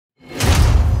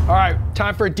All right,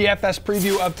 time for a DFS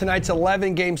preview of tonight's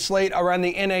 11-game slate around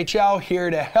the NHL. Here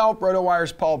to help,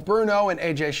 RotoWire's Paul Bruno and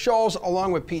AJ Scholz,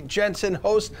 along with Pete Jensen,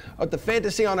 host of the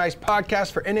Fantasy on Ice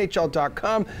podcast for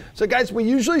NHL.com. So, guys, we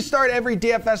usually start every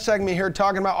DFS segment here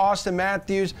talking about Austin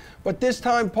Matthews, but this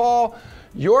time, Paul,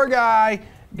 your guy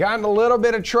got in a little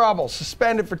bit of trouble.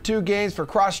 Suspended for 2 games for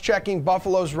cross-checking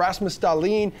Buffalo's Rasmus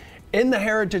Dahlin in the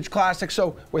Heritage Classic.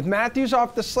 So, with Matthews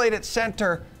off the slate at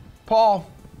center, Paul,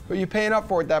 who are you paying up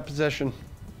for at that position?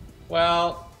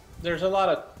 Well, there's a lot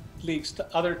of leagues,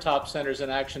 other top centers in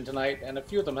action tonight, and a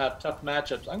few of them have tough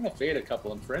matchups. I'm going to fade a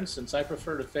couple of them. For instance, I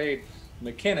prefer to fade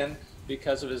McKinnon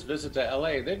because of his visit to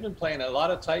LA. They've been playing a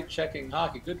lot of tight checking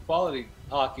hockey, good quality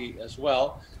hockey as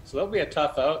well. So that'll be a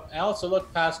tough out. I also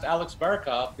look past Alex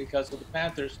Barkov because of the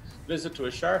Panthers' visit to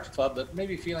a Sharks club that may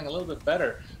be feeling a little bit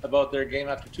better about their game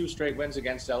after 2 straight wins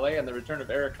against LA, and the return of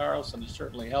Erik Karlsson has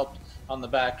certainly helped on the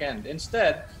back end.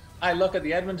 Instead, I look at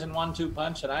the Edmonton 1-2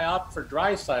 punch, and I opt for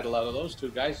Draisaitl out of those 2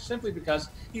 guys simply because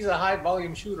he's a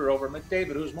high-volume shooter over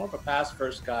McDavid, who's more of a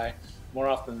pass-first guy more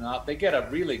often than not. They get a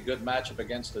really good matchup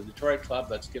against the Detroit club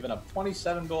that's given up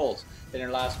 27 goals in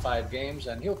their last 5 games,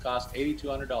 and he'll cost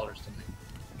 $8,200 to me.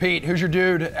 Pete, who's your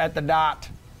dude at the dot?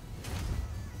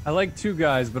 I like 2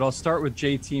 guys, but I'll start with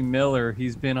JT Miller.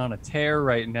 He's been on a tear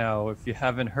right now. If you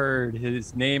haven't heard,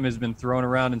 his name has been thrown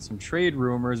around in some trade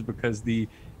rumors because the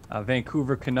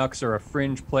Vancouver Canucks are a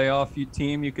fringe playoff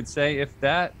team, you could say, if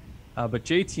that. But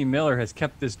JT Miller has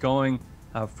kept this going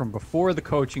from before the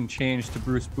coaching change to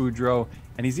Bruce Boudreau,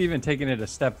 and he's even taken it a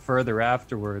step further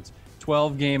afterwards.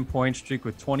 12-game point streak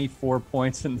with 24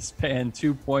 points in the span,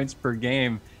 2 points per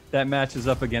game. That matches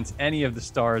up against any of the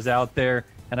stars out there.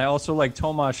 And I also like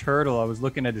Tomas Hertl. I was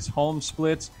looking at his home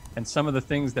splits and some of the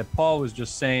things that Paul was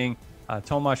just saying.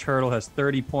 Tomas Hertl has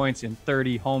 30 points in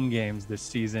 30 home games this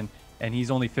season, and he's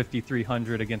only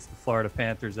 5,300 against the Florida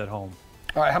Panthers at home.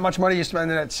 All right, how much money are you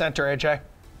spending at center, AJ?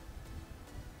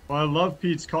 Well, I love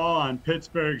Pete's call on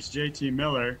Pittsburgh's JT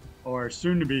Miller, or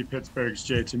soon-to-be Pittsburgh's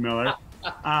JT Miller.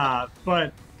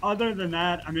 But other than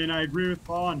that, I mean, I agree with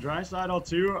Paul on Draisaitl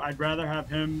too. I'd rather have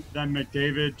him than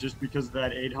McDavid just because of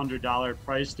that $800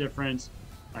 price difference.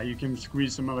 You can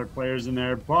squeeze some other players in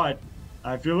there. But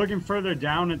if you're looking further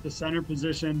down at the center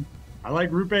position, I like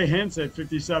Roope Hintz at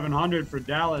 5,700 for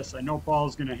Dallas. I know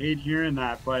Paul's going to hate hearing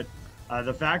that, but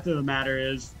the fact of the matter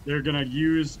is they're going to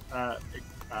use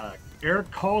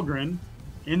Eric Kallgren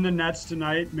in the nets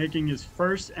tonight, making his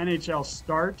first NHL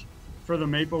start for the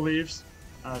Maple Leafs.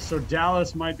 So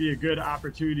Dallas might be a good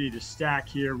opportunity to stack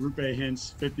here. Roope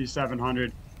Hintz,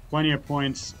 5,700, plenty of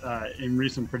points in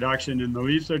recent production, and the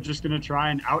Leafs are just going to try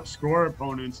and outscore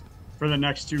opponents for the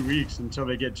next 2 weeks until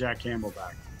they get Jack Campbell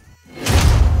back.